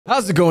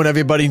How's it going,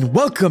 everybody? And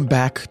welcome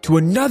back to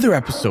another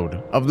episode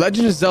of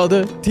Legend of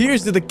Zelda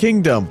Tears of the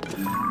Kingdom.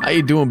 How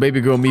you doing, baby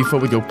girl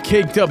Mifa, with your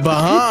caked up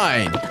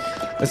behind?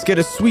 Let's get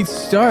a sweet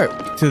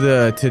start to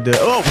the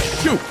oh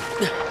shoot.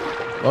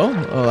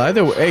 Well,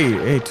 either way,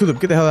 hey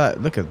Tulip, get the hell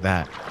out. Look at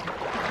that.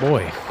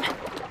 Boy.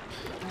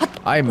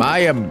 I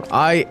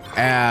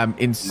am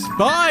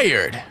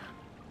inspired.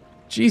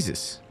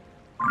 Jesus.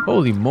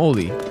 Holy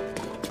moly.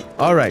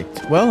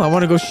 Alright, well, I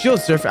want to go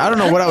shield surfing. I don't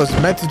know what I was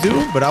meant to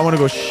do, but I want to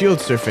go shield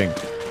surfing.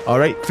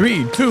 Alright,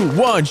 3, 2,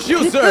 1,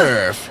 shield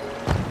surf!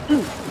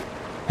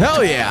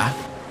 Hell yeah!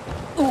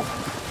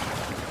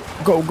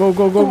 Go, go,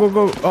 go, go, go,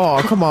 go. Oh,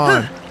 come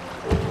on.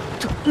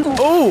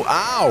 Oh,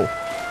 ow!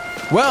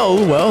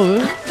 Well,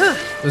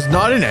 there's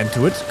not an end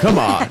to it. Come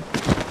on.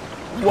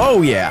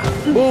 Whoa, yeah.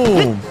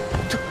 Boom.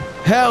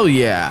 Hell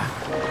yeah.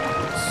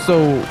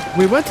 So,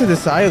 we went to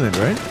this island,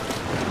 right?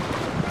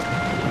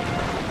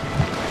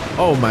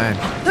 Oh, man.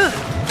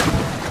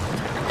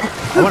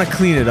 I want to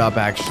clean it up,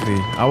 actually.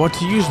 I want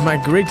to use my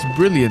great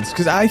brilliance,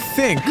 because I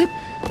think...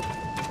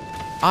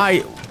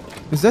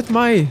 Is that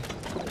my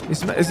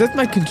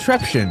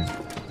contraption?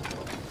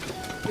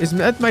 Is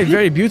that my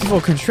very beautiful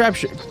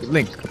contraption?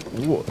 Link,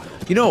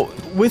 you know,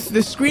 with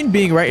the screen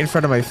being right in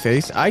front of my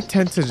face, I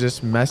tend to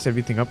just mess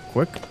everything up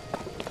quick.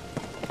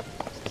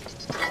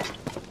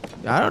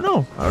 I don't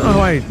know how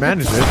I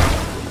manage it.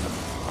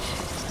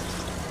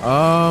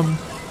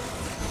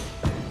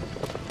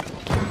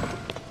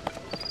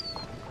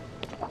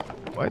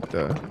 What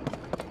the?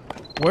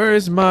 Where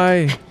is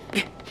my...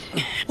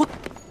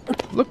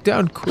 Look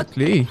down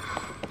quickly.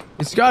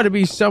 It's got to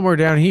be somewhere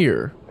down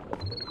here.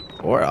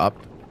 Or up.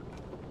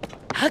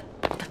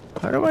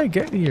 How do I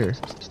get here?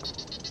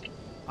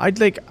 I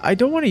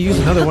don't want to use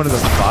another one of the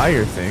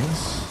fire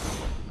things.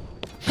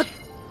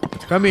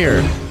 Come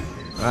here.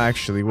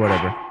 Actually,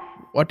 whatever.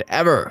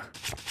 Whatever.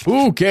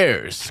 Who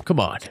cares? Come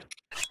on.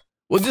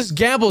 We'll just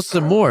gamble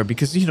some more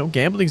because, you know,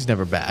 gambling's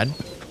never bad.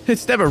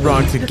 It's never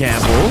wrong to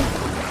gamble.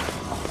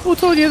 Who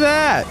told you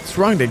that? It's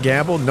wrong to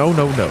gamble. No,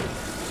 no, no.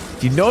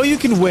 If you know you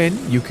can win,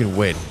 you can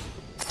win.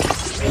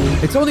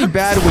 It's only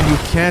bad when you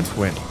can't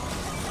win.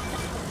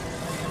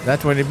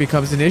 That's when it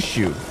becomes an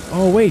issue.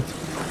 Oh, wait.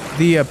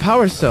 The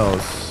power cells.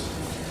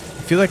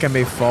 I feel like I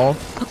may fall.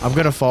 I'm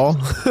gonna fall.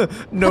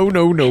 No,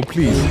 no, no,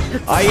 please.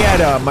 I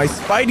had my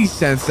spidey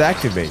sense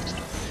activate.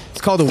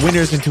 It's called a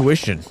winner's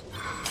intuition.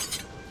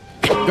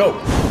 Go.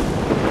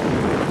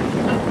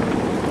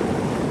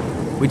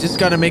 We just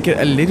gotta make it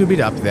a little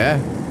bit up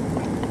there.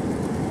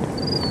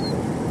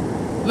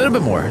 A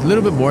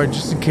little bit more,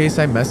 just in case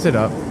I mess it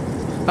up.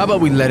 How about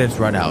we let it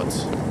run out?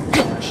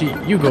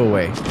 You go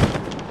away.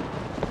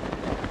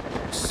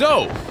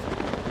 So,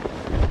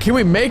 can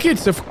we make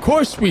it? Of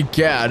course we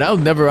can. I'll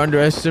never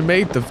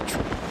underestimate the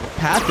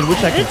path in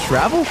which I can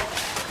travel.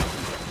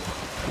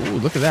 Ooh,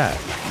 look at that.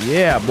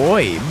 Yeah,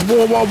 boy.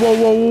 Whoa, whoa, whoa,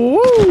 whoa,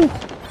 whoa.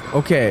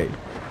 Okay.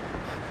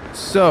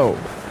 So,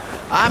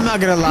 I'm not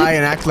gonna lie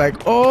and act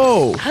like,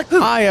 oh,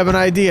 I have an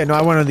idea. No,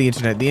 I went on the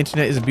internet. The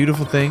internet is a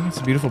beautiful thing. It's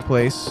a beautiful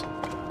place.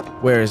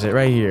 Where is it?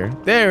 Right here.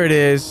 There it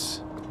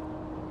is.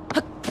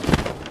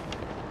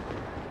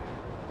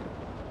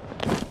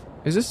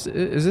 Is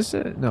this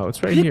it? No,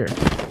 it's right here.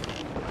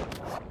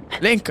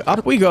 Link,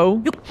 up we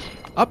go.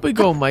 Up we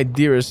go, my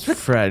dearest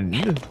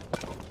friend.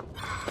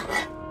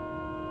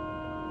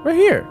 Right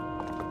here.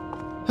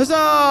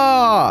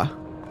 Huzzah!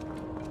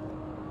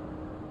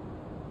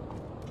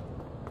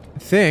 I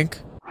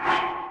think.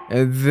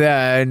 And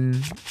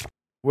then...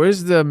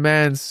 Where's the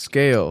man's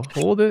scale?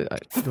 Hold it?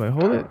 Do I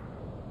hold it?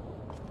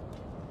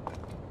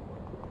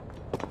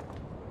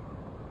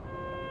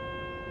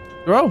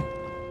 Throw.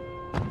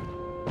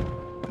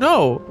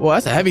 No. Well,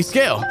 that's a heavy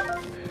scale.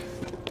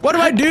 What do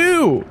I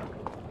do?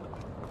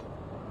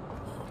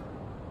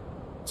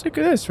 It's like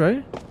this,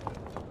 right?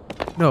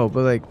 No,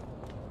 but like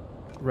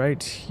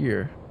right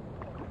here.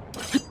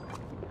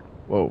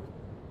 Whoa.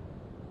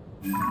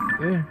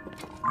 There.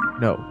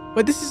 No.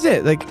 But this is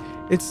it. Like,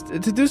 it's to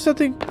do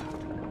something.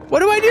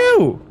 What do I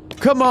do?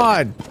 Come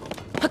on.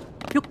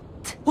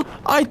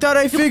 I thought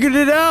I figured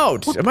it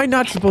out. Am I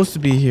not supposed to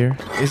be here?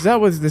 Is that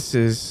what this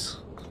is?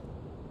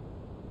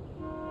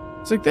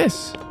 It's like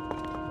this.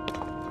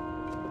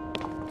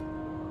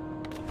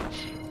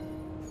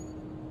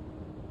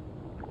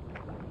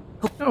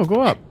 No,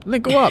 go up.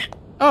 Link, go up.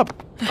 Up.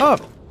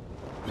 Up.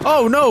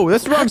 Oh, no.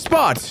 That's the wrong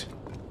spot.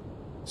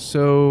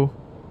 So,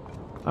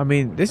 I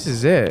mean, this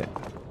is it.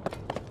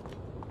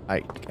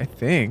 I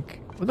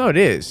think. Well, no, it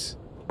is.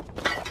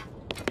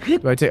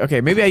 Do I take... Okay,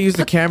 maybe I use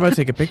the camera to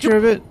take a picture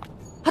of it.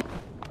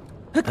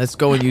 Let's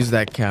go and use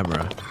that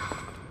camera.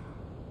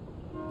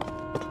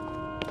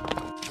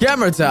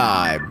 Camera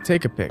time!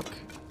 Take a pic.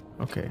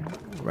 Okay,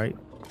 right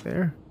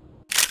there.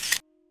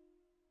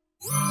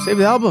 Save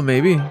the album,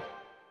 maybe.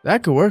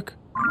 That could work.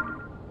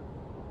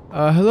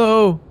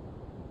 Hello?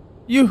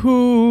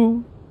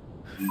 Yoo-hoo!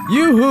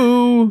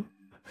 Yoo-hoo!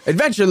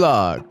 Adventure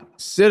log!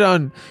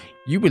 SIDON.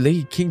 You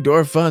relate King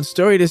Dorephan's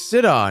story to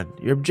SIDON.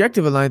 Your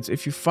objective aligns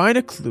if you find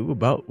a clue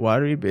about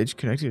watery bridge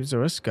connected to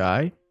Zora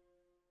Sky.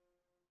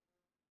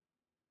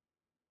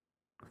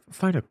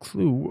 find a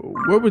clue.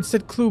 Where would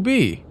said clue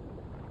be?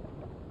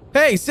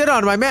 Hey,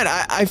 SIDON, my man.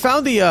 I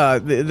found the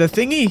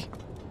thingy.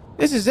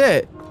 This is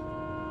it.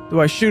 Do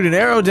I shoot an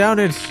arrow down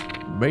it?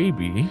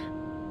 Maybe.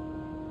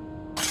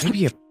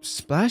 Maybe a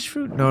splash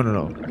fruit? No,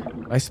 no,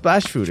 no. I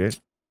splash fruit it.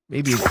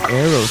 Maybe an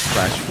arrow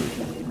splash fruit.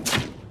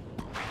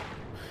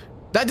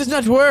 That does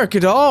not work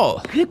at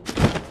all.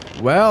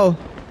 Well,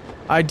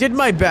 I did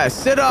my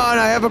best. SIDON,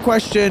 I have a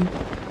question.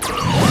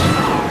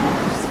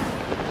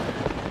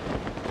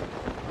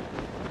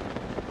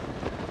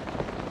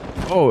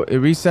 Oh, it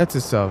resets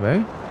itself,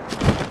 eh?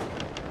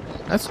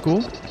 That's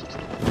cool.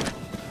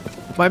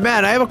 My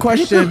man, I have a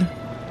question.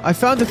 I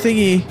found the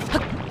thingy.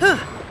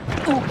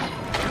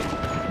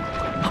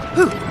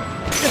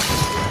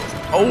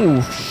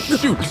 Oh,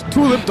 shoot.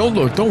 Tulip, don't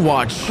look. Don't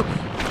watch.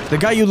 The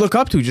guy you look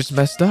up to just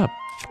messed up.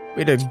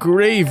 Made a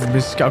grave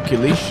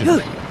miscalculation.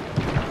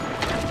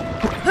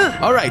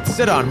 Alright,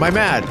 SIDON, my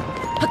man.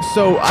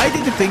 So, I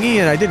did the thingy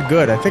and I did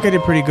good. I think I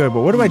did pretty good,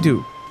 but what do I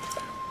do?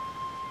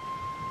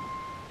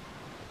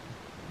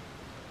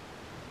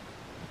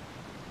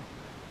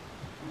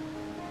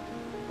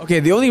 Okay,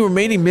 the only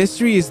remaining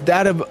mystery is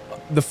that of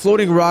the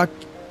floating rock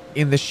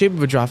in the shape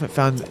of a droplet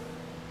found.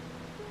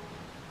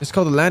 It's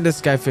called the Landa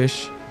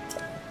skyfish.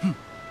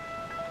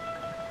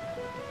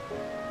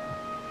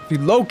 If you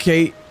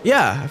locate,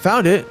 yeah, I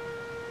found it.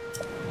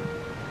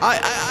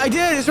 I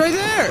did. It's right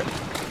there.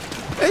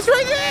 It's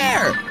right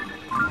there.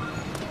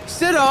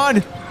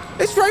 SIDON.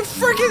 It's right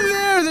freaking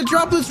there. The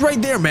droplet's right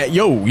there, man.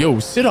 Yo,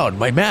 SIDON,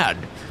 my man.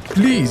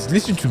 Please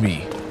listen to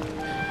me.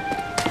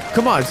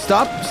 Come on,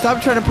 stop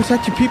trying to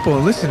protect your people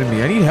and listen to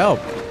me. I need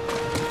help.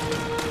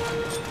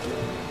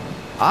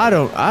 I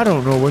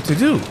don't know what to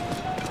do.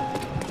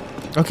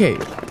 Okay.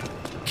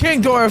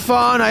 King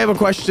Dorifon, I have a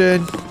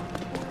question.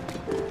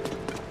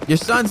 Your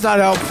son's not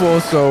helpful,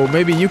 so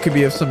maybe you could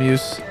be of some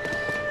use.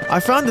 I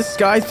found the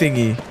sky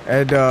thingy,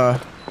 and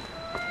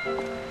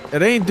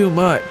it ain't do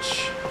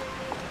much.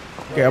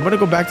 Okay, I'm gonna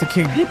go back to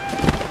King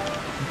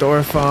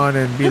Dorifon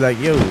and be like,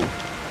 yo,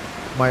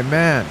 my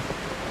man.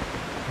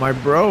 My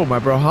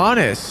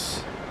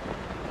brohanus.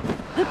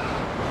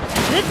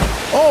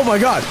 Oh my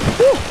god.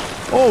 Woo.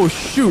 Oh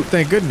shoot,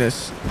 thank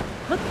goodness.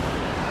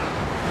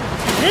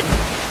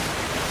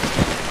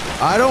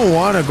 I don't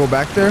want to go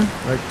back there,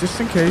 like just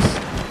in case.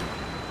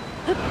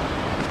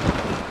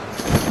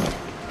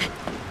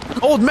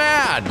 Old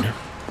man!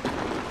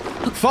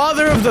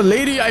 Father of the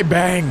lady I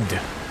banged.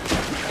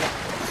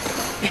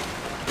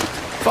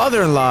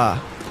 Father-in-law.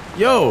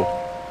 Yo.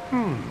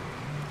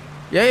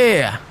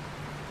 Yeah.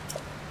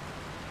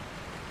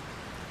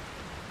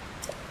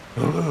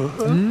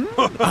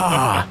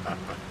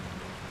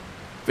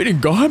 Fitting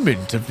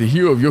garment of the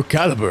hero of your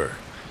caliber.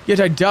 Yet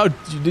I doubt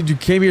you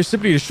came here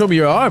simply to show me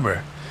your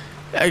armor.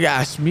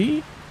 Ask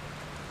me?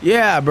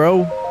 Yeah,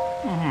 bro.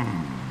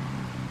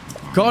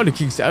 Called the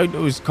King's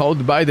Outlaw is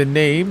called by the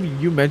name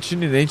you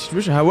mentioned in the ancient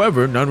tradition.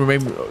 However, none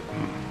remain.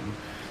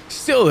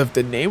 Still, if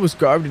the name was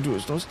carved into a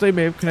stone slate,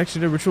 may have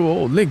connection to ritual.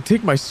 Oh, Link,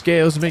 take my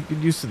scales and make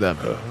good use of them.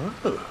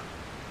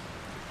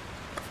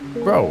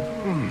 Bro.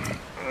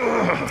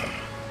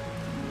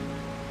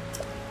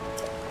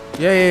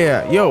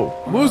 Yeah. Yo,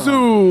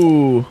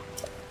 Muzu!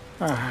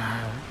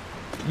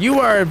 You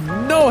are of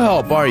no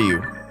help, are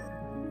you?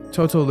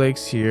 Toto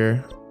Lake's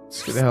here.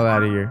 Let's get the hell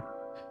out of here.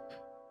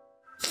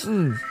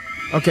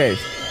 Okay.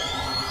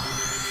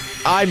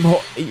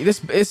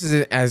 This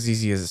isn't as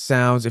easy as it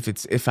sounds.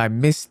 If I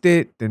missed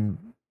it, then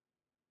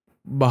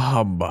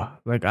bahamba.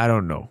 Like, I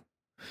don't know.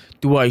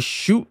 Do I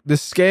shoot the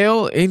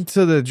scale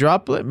into the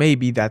droplet?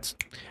 Maybe that's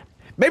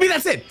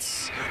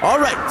it. All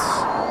right.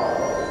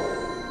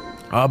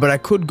 But I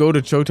could go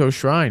to Choto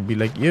Shrine, be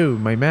like, you,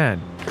 my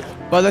man.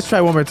 But let's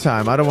try one more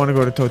time. I don't want to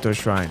go to Toto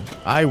Shrine.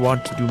 I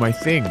want to do my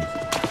thing.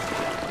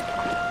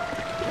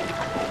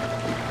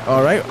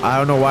 All right. I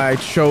don't know why I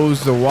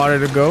chose the water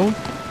to go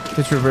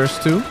to traverse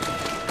to.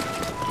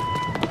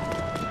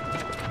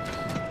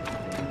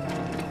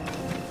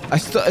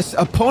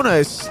 Epona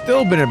has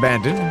still been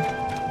abandoned.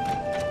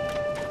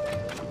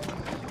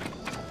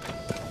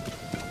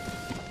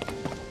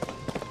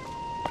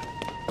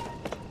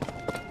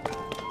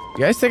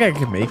 You guys think I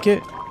can make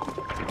it?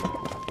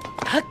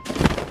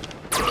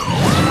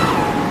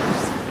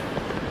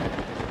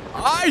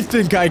 I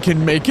think I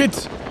can make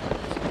it.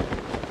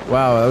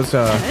 Wow, that was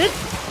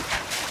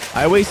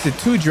I wasted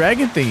 2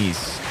 dragon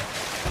thingies.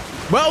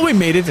 Well, we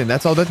made it, and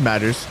that's all that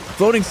matters.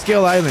 Floating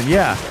Scale Island,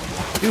 yeah.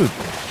 Dude.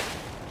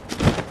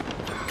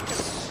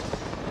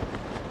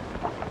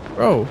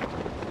 Bro.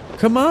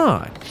 Come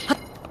on.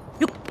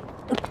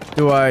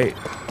 Do I...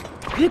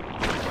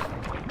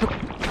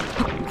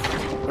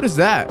 What is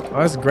that?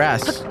 Oh, that's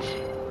grass.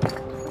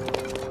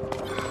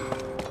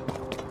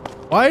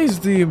 Why is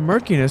the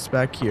murkiness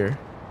back here?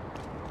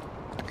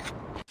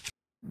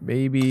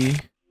 Maybe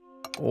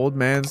old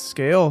man's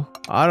scale.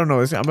 I don't know.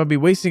 I'm gonna be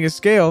wasting a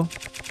scale.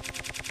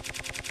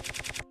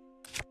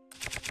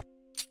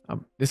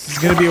 This is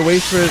gonna be a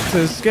waste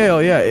to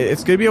scale. Yeah,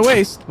 it's gonna be a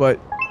waste, but...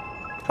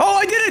 Oh,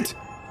 I did it!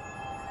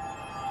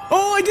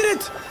 Oh, I did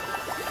it!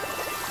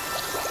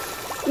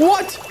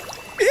 What?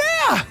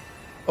 Yeah!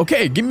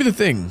 Okay, give me the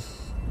thing.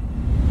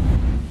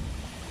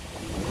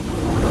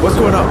 What's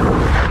going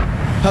on?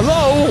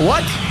 Hello?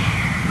 What?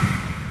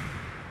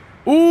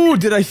 Ooh,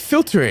 did I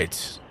filter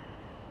it?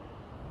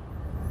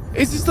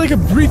 Is this like a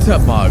Brita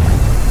mug?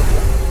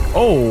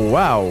 Oh,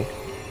 wow.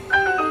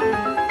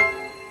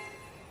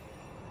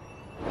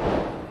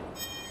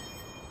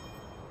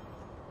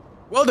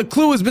 Well, the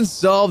clue has been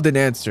solved and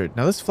answered.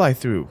 Now let's fly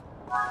through.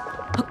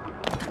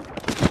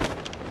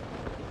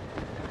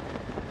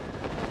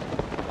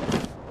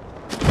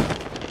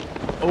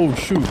 Oh,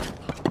 shoot.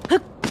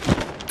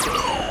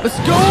 Let's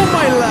go,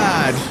 my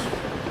lad.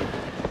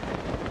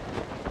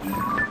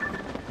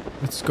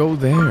 Let's go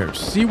there.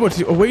 See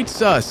what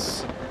awaits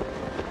us.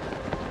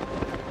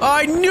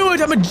 I knew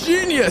it. I'm a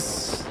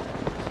genius.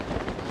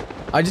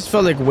 I just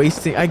felt like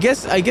wasting. I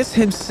guess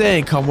him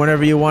saying come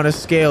whenever you want to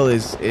scale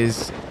is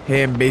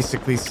him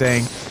basically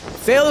saying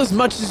fail as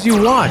much as you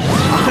want.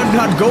 I'm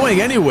not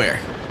going anywhere.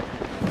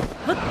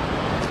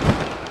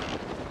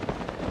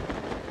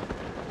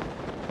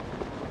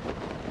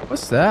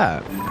 What's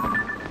that?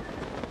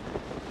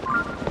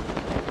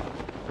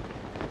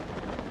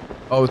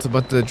 Oh, it's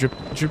about the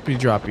drippy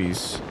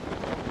droppies.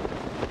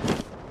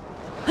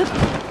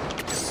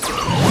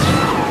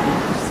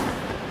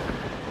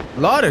 A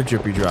lot of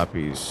drippy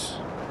droppies.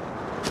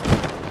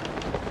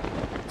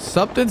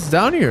 Something's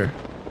down here.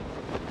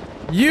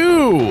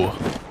 You!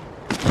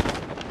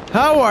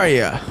 How are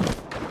ya?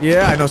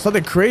 Yeah, I know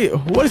something crazy.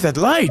 What is that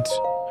light?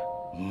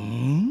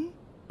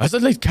 Has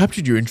that light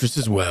captured your interest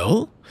as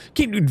well?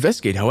 Came to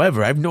investigate,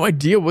 however, I have no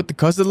idea what the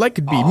cause of the light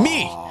could be.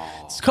 Me!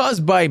 It's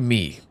caused by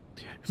me.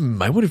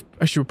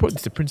 I should report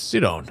this to Prince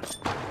SIDON.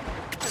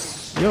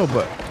 Yo,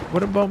 but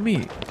what about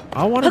me?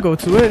 I want to go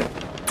to it.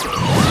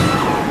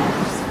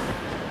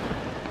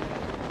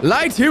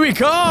 Light, here we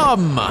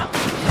come!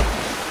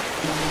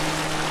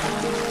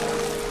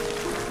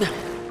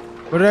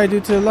 What did I do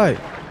to the light?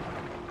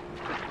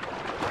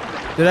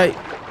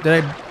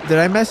 Did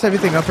I mess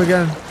everything up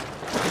again?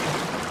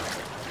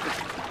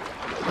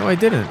 No, I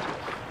didn't.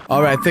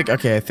 All right,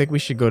 I think we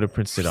should go to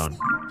Prince SIDON.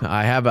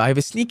 I have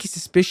a sneaky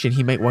suspicion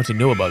he might want to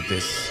know about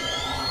this.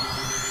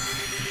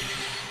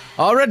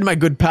 All right, my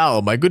good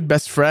pal, my good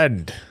best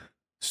friend,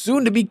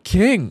 soon to be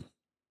king.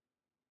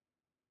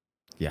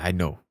 Yeah, I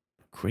know.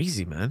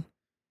 Crazy, man.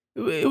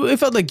 It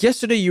felt like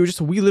yesterday you were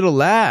just a wee little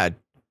lad,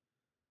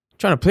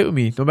 trying to play with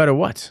me no matter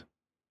what.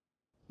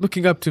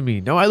 Looking up to me.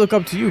 Now I look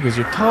up to you because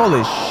you're tall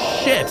as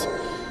shit.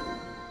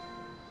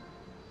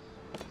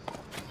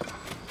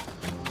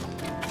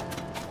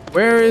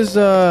 Where is,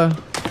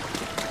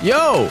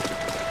 Yo!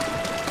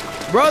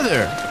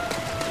 Brother!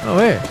 Oh,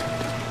 hey.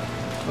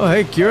 Oh,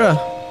 hey, Kira.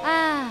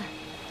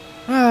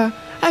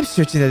 I'm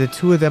certain that the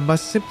two of them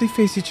must simply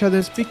face each other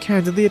and speak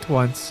candidly at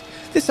once.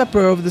 This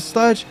uproar over the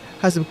sludge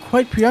has them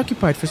quite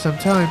preoccupied for some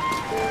time.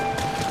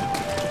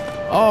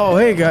 Oh,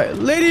 hey, guys.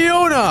 Lady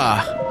Yona!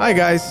 Hi,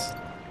 guys.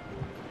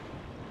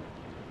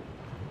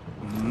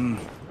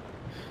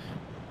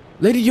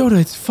 Lady Yona,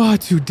 it's far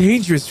too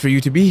dangerous for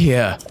you to be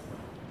here.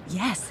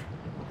 Yes.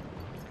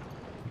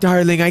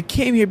 Darling, I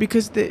came here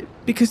because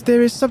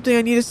there is something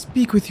I need to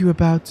speak with you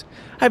about.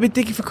 I've been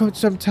thinking for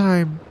some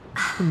time.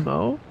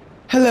 Hello?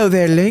 Hello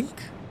there, Link.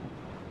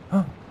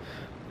 Huh?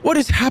 What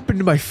has happened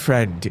to my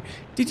friend?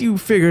 Did you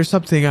figure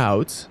something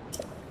out?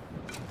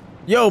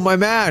 Yo, my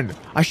man,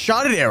 I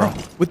shot an arrow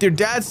with your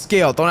dad's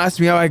scale. Don't ask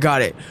me how I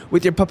got it.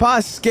 With your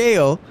papa's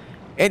scale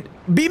and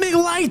beaming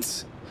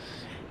light.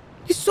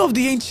 You solved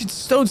the ancient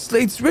stone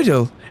slate's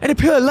riddle, and a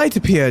pillar of light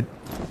appeared.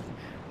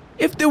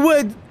 If the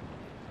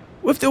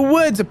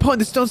words upon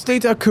the stone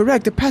slate are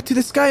correct, the path to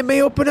the sky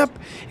may open up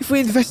if we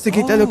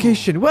investigate the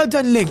location. Well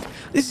done, Link.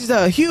 This is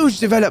a huge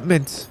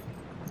development.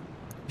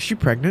 Is she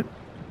pregnant?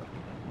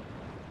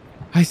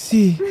 I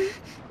see.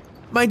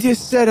 My dear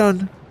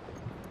SIDON,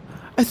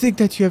 I think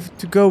that you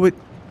should go with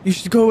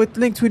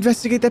Link to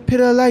investigate that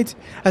pillar of light.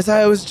 As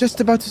I was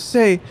just about to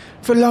say,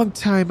 for a long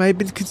time I have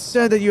been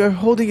concerned that you are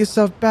holding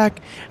yourself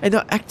back and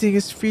not acting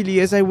as freely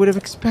as I would have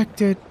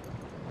expected.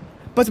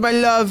 But my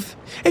love,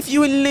 if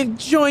you and Link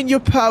join your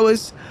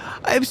powers,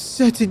 I am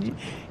certain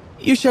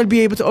you shall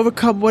be able to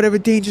overcome whatever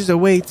dangers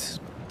await.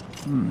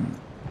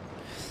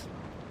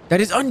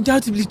 That is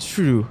undoubtedly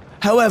true.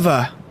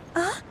 However,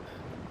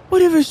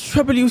 whatever is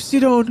troubling you,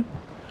 SIDON,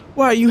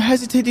 why are you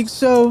hesitating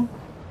so?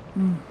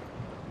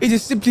 It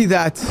is simply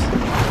that.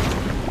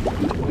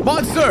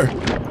 Monster!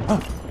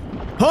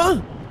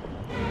 Huh?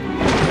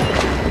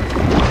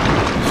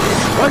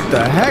 What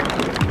the heck?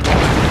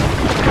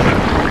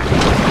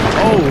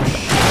 Oh,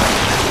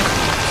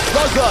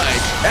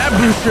 Slugslide,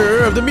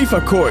 ambusher of the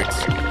Mifa court.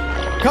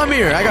 Come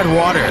here, I got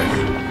water.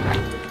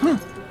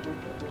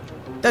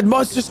 That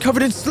monster's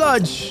covered in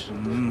sludge.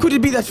 Could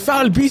it be that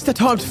foul beast that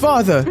harmed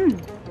father?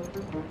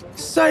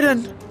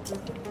 SIDON,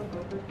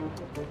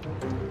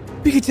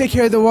 we can take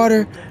care of the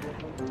water,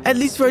 at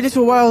least for a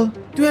little while.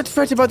 Do not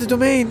fret about the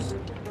domain.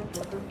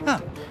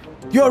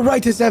 You're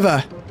right as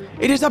ever.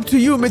 It is up to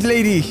you,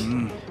 milady.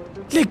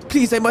 Link,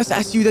 please, I must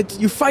ask you that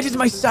you fight at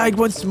my side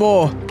once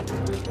more.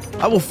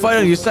 I will fight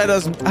on your side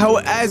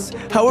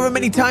however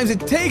many times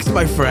it takes,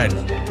 my friend.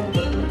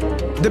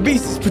 The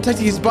beast is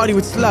protecting his body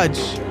with sludge.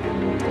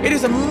 It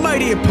is a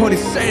mighty opponent,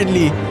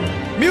 certainly.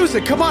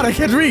 Music, come on, I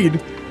can't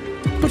read.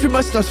 But we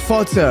must not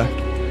falter.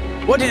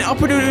 What an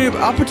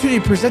opportunity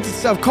presents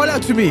itself. Call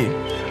out to me.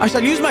 I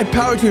shall use my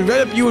power to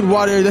envelop you in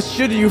water that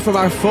shielded you from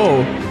our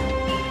foe.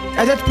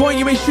 At that point,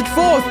 you may shoot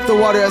forth the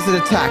water as an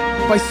attack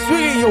by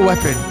swinging your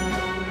weapon.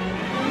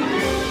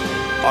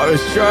 Our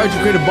charge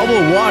will create a bubble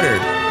of water.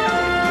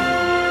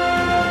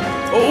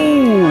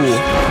 Oh!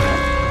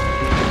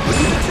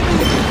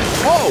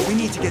 Whoa! We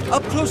need to get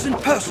up close and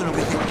personal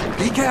with him.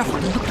 Be careful.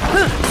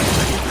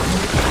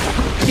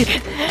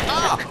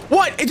 Ah!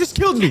 What? It just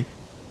killed me.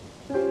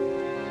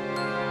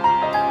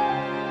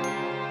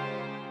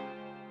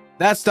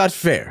 That's not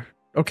fair.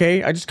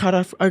 Okay, I just caught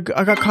off. I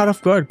got caught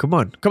off guard. Come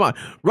on, come on,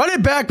 run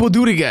it back. We'll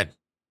do it again.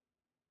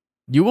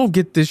 You won't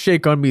get this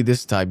shake on me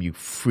this time, you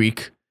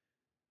freak.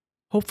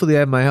 Hopefully, I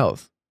have my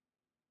health.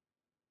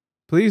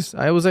 Please,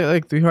 I was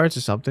like 3 hearts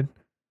or something.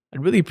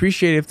 I'd really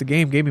appreciate it if the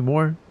game gave me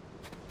more.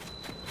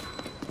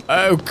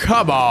 Oh,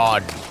 come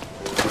on.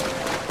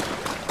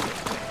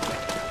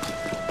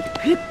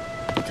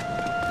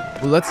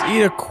 Well, let's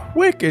eat a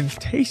quick and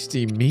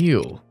tasty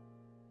meal.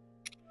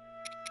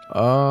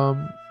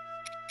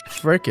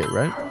 Frick it,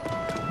 right?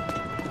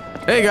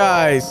 Hey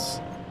guys!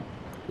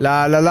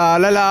 La la la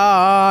la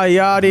la,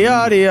 yada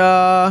yada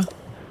yada.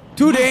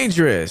 Too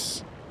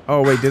dangerous.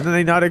 Oh wait, didn't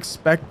I not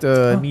expect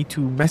me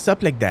to mess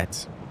up like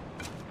that?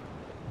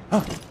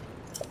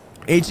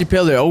 HE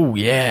pillar, oh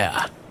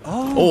yeah.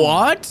 Oh.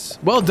 What?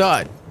 Well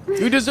done.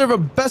 You deserve a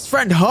best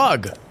friend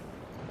hug.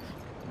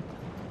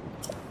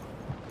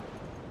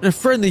 And a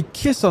friendly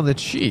kiss on the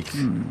cheek.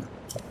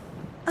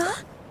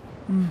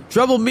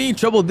 Trouble me,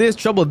 trouble this,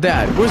 trouble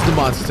that. Where's the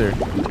monster?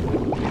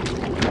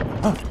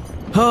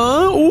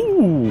 Huh?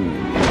 Ooh.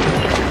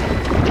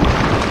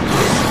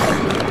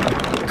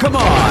 Come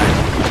on.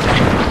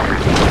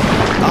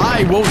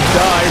 I won't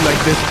die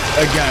like this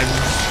again.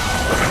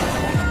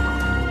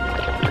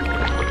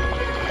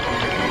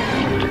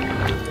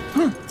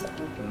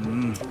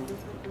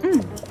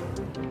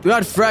 Do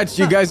not fret,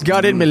 you guys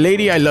got it,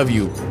 milady. I love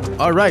you.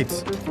 All right.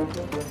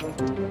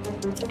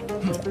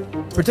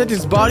 Protect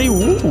his body.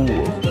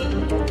 Ooh.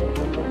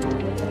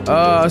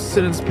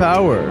 Sidon's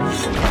power.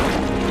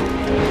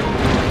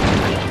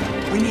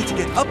 We need to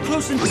get up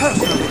close and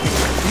personal.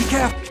 Be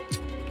careful.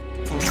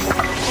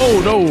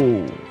 Oh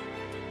no.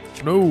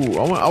 No,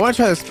 I want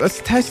to try this. Let's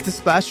test the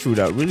splash fruit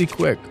out really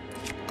quick.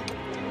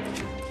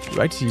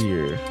 Right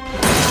here.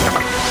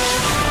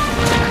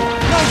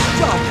 Nice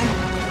job.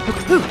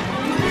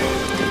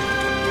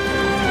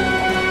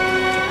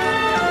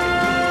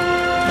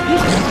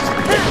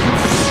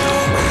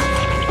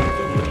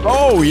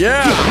 Oh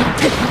yeah.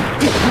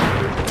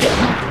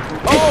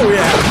 Oh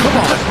yeah, come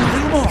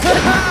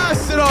on.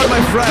 Sit on,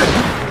 my friend.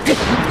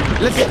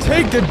 Let's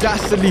take the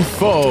dastardly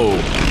foe.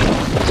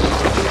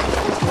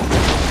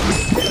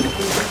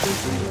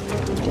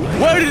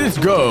 Where did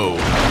it go?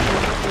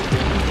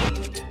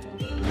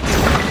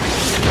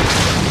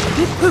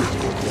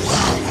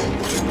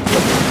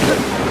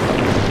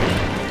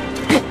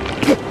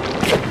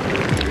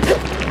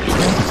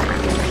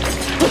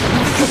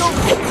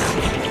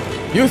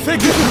 You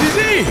think this is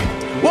easy?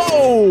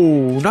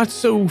 Whoa, not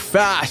so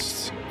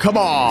fast. Come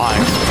on.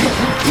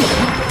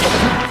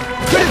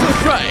 Critical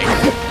strike.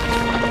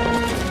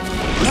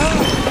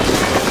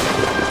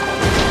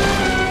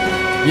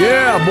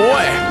 Yeah,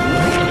 boy.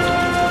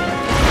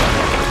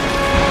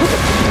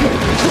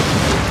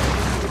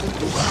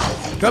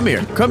 Come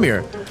here, come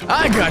here.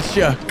 I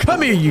gotcha.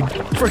 Come here, you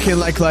freaking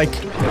like.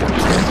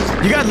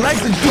 You got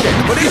legs and shit,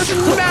 but it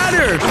doesn't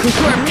matter, because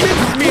you're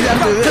mincemeat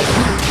after this.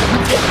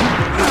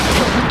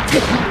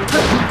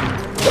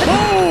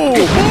 Boom!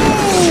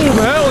 Boom!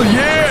 Hell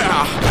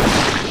yeah!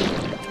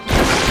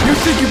 You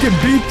think you can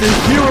beat the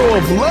hero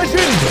of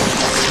legend?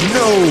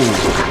 No.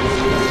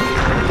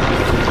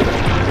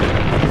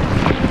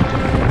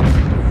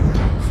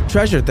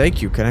 Treasure,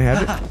 thank you. Can I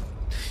have it?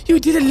 You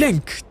did a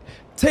link.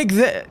 Take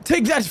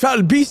that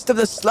foul beast of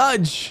the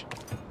sludge.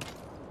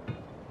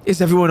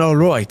 Is everyone all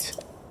right?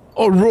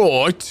 All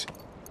right.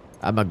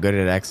 I'm not good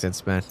at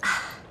accents, man.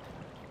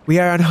 We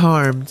are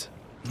unharmed.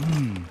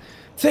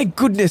 Thank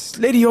goodness,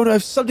 Lady Ona,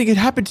 if something had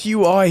happened to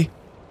you,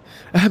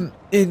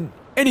 in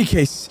any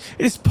case,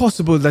 it is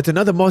possible that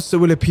another monster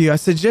will appear. I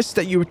suggest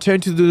that you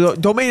return to the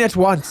domain at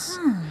once.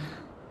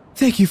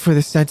 Thank you for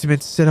the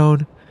sentiment,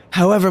 SIDON.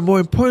 However, more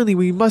importantly,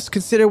 we must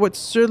consider what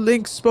Sir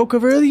Link spoke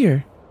of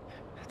earlier.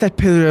 That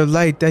pillar of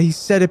light that he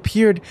said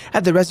appeared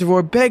at the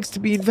reservoir begs to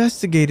be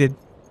investigated.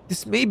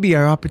 This may be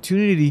our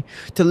opportunity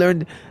to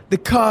learn the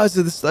cause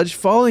of the sludge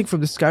falling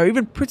from the sky, or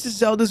even Princess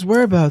Zelda's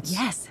whereabouts.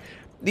 Yes.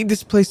 Leave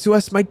this place to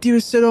us, my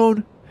dearest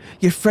SIDON.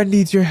 Your friend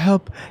needs your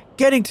help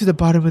getting to the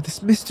bottom of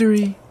this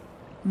mystery.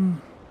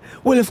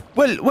 Well,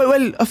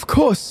 of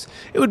course.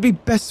 It would be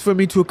best for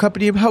me to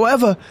accompany him.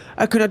 However,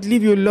 I could not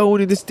leave you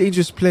alone in this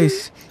dangerous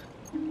place.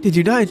 Did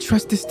you not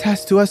entrust this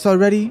task to us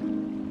already?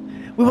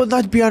 We will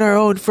not be on our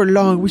own for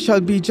long. We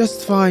shall be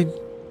just fine.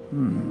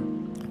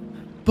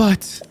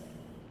 But,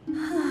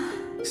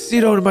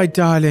 SIDON, my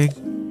darling,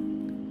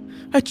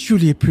 I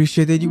truly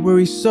appreciate that you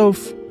worry so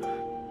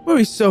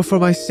for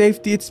my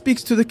safety. It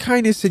speaks to the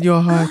kindness in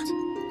your heart.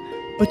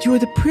 But you are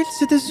the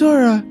Prince of the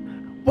Zora.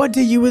 One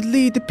day you would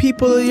lead the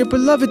people of your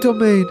beloved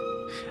domain.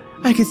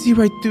 I can see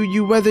right through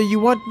you whether you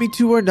want me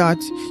to or not.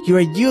 You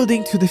are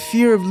yielding to the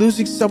fear of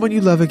losing someone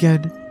you love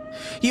again.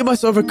 You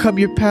must overcome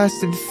your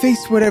past and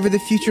face whatever the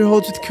future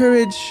holds with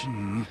courage.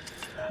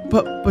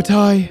 But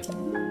I...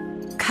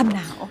 Come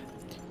now.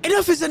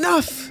 Enough is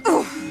enough!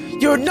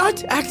 You're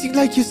not acting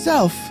like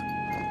yourself.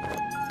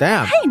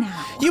 Damn. Hey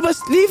now. You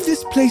must leave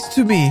this place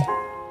to me.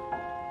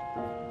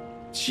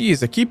 She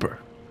is a keeper.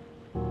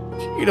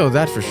 You know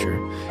that for sure.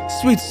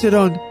 Sweet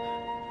SIDON,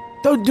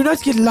 do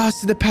not get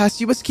lost in the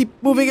past. You must keep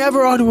moving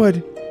ever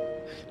onward.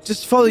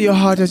 Just follow your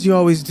heart as you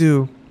always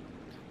do.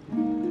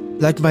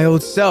 Like my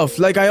old self,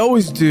 like I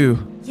always do.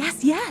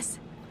 Yes, yes.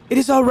 It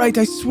is all right,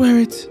 I swear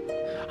it.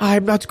 I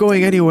am not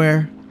going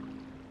anywhere.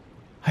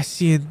 I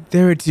see it.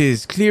 There it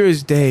is, clear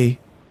as day.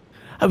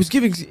 I was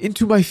giving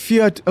into my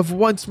fiat of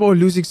once more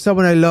losing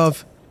someone I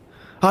love.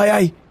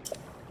 Aye.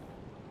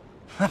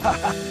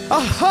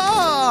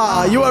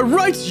 Aha! You are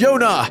right,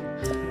 Jonah!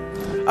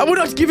 I will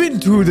not give in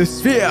to the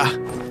sphere.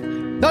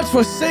 Not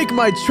forsake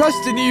my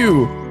trust in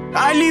you.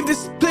 I leave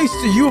this place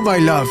to you, my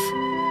love.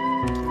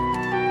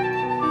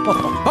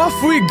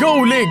 Off we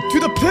go, Link, to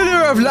the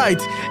pillar of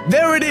light.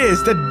 There it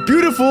is, that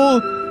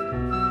beautiful,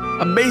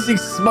 amazing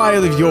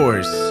smile of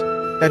yours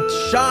that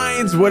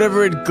shines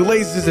whatever it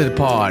glazes it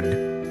upon.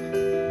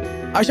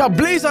 I shall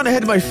blaze on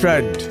ahead, my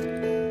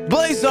friend.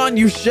 Blaze on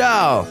you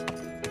shall.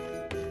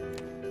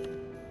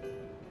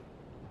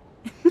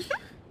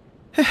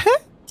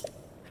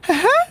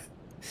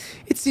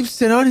 It seems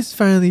SIDON has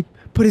finally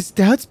put his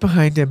doubts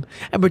behind him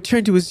and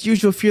returned to his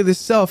usual fearless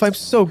self. I'm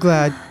so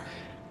glad.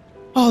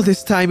 All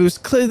this time he was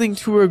clinging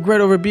to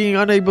regret over being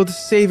unable to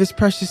save his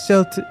precious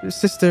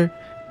sister,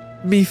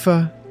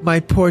 Mipha, my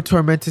poor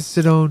tormented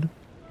SIDON.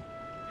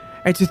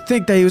 And to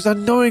think that he was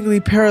unknowingly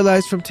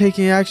paralyzed from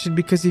taking action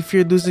because he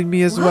feared losing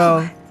me as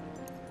well.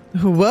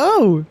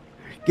 Whoa!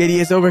 Yet he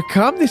has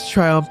overcome this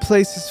trial and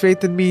placed his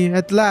faith in me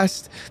at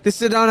last. The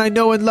SIDON I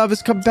know and love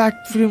has come back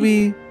to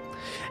me.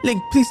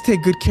 Link, please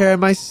take good care of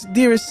my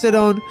dearest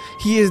SIDON.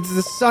 He is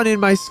the sun in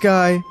my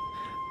sky.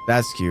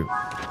 That's cute.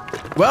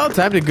 Well,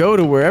 time to go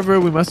to wherever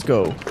we must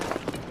go.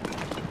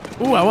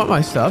 Ooh, I want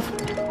my stuff.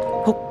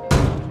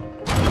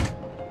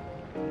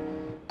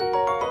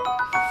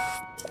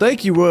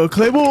 Thank you, Royal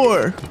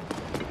Claymore.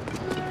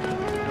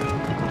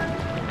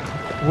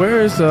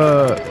 Where's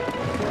let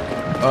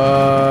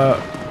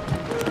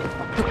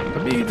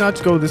me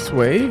not go this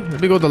way.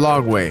 Let me go the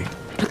long way.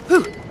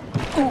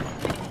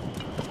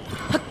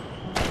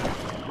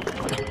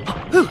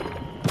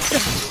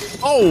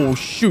 Oh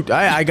shoot,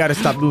 I gotta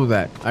stop doing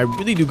that. I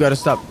really do gotta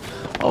stop.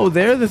 Oh,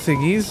 there are the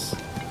thingies.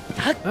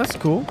 That's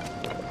cool.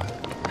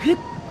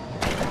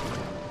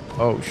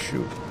 Oh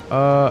shoot.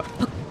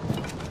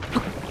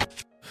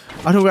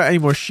 I don't got any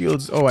more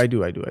shields. Oh, I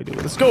do.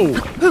 Let's go.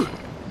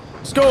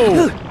 Let's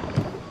go.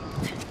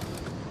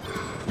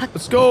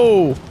 Let's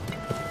go.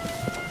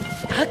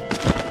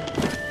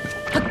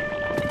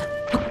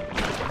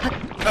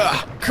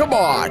 Come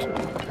on.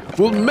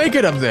 We'll make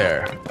it up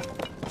there.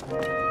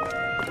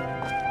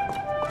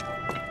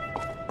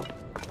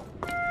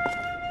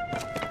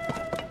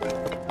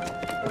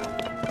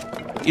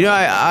 You know,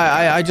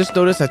 I just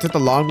noticed I took the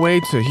long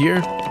way to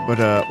here, but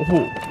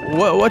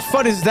what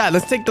fun is that?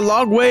 Let's take the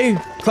long way,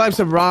 climb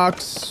some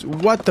rocks.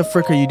 What the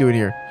frick are you doing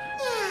here?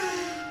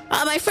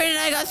 My friend and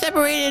I got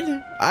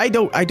separated. I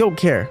don't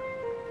care.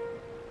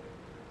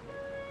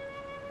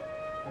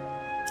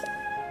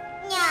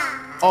 Yeah.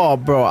 Oh,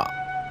 bro.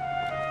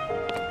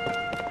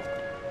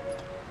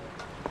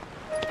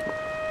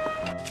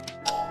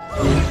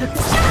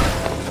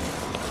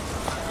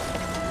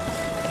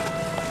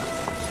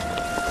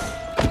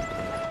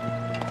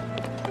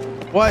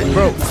 What,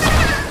 bro?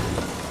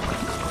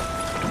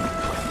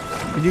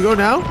 Can you go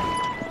now?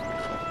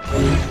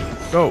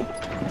 Go.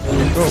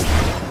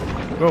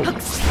 Go.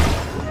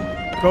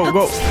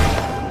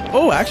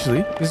 Oh,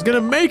 actually, he's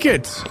gonna make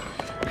it.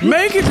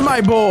 Make it,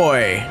 my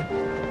boy.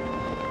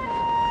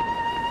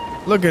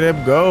 Look at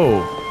him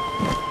go.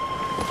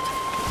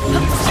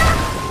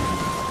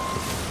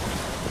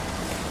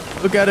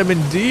 Look at him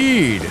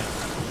indeed.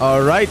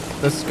 All right,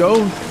 let's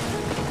go.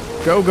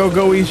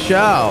 Go, we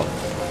shall.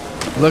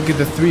 Look at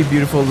the three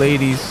beautiful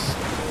ladies.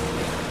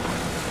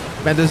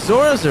 Man, the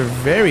Zoras are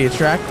very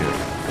attractive.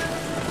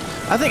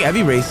 I think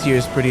every race here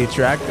is pretty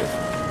attractive.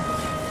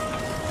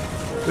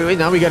 Wait,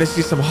 now we gotta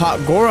see some hot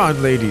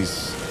Goron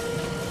ladies.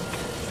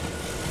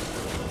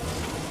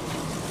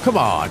 Come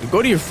on,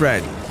 go to your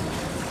friend.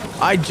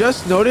 I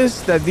just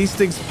noticed that these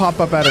things pop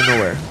up out of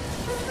nowhere.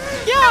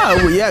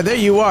 Yeah, there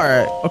you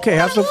are. Okay,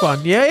 have some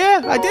fun.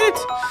 Yeah, I did it.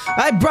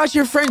 I brought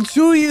your friend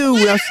to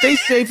you. Now stay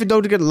safe and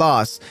don't get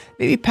lost.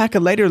 Maybe pack a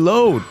lighter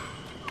load.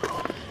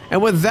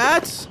 And with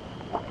that,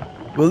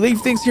 we'll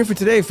leave things here for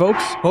today,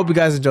 folks. Hope you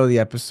guys enjoy the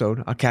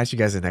episode. I'll catch you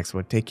guys in the next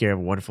one. Take care. Have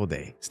a wonderful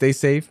day. Stay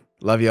safe.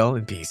 Love y'all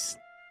and peace.